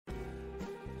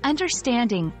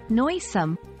Understanding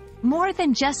noisome, more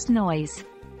than just noise.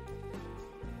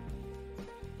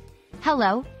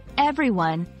 Hello,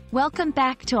 everyone. Welcome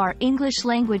back to our English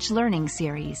language learning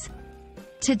series.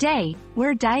 Today,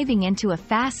 we're diving into a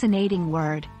fascinating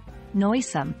word,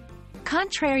 noisome.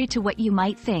 Contrary to what you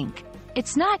might think,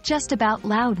 it's not just about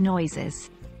loud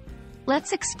noises.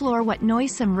 Let's explore what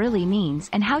noisome really means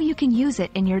and how you can use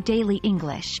it in your daily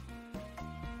English.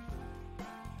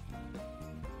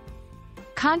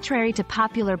 Contrary to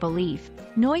popular belief,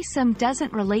 noisome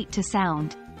doesn't relate to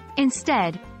sound.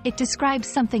 Instead, it describes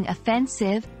something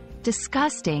offensive,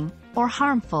 disgusting, or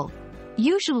harmful,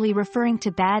 usually referring to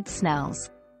bad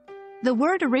smells. The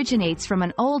word originates from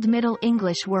an Old Middle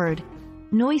English word,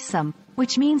 noisome,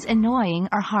 which means annoying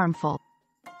or harmful.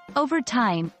 Over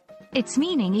time, its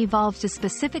meaning evolved to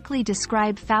specifically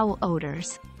describe foul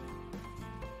odors.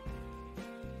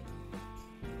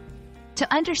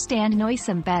 To understand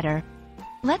noisome better,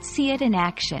 let's see it in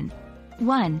action.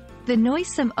 1. The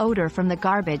noisome odor from the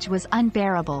garbage was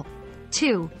unbearable.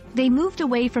 2. They moved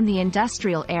away from the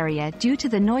industrial area due to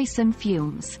the noisome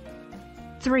fumes.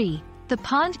 3. The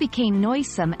pond became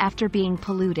noisome after being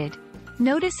polluted.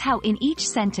 Notice how in each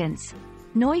sentence,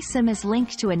 noisome is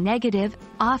linked to a negative,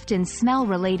 often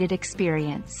smell-related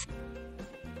experience.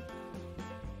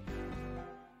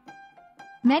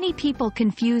 Many people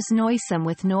confuse noisome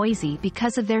with noisy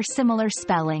because of their similar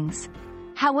spellings.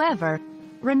 However,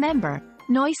 remember,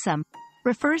 noisome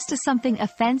refers to something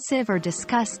offensive or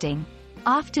disgusting,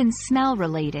 often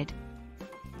smell-related.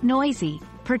 Noisy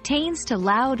pertains to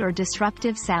loud or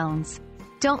disruptive sounds.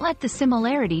 Don't let the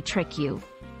similarity trick you.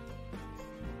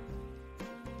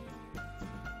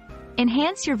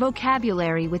 Enhance your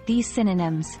vocabulary with these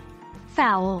synonyms: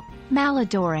 foul,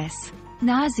 malodorous,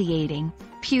 nauseating,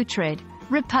 putrid,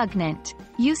 repugnant.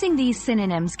 Using these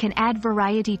synonyms can add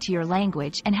variety to your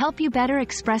language and help you better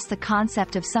express the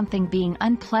concept of something being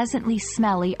unpleasantly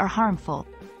smelly or harmful.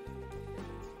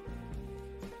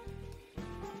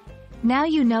 Now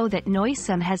you know that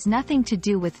noisome has nothing to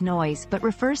do with noise but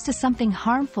refers to something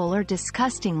harmful or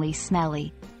disgustingly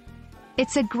smelly.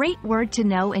 It's a great word to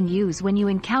know and use when you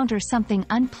encounter something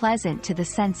unpleasant to the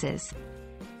senses.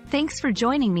 Thanks for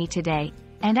joining me today,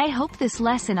 and I hope this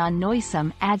lesson on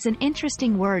noisome adds an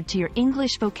interesting word to your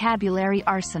English vocabulary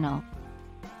arsenal.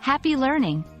 Happy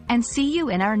learning, and see you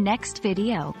in our next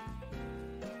video.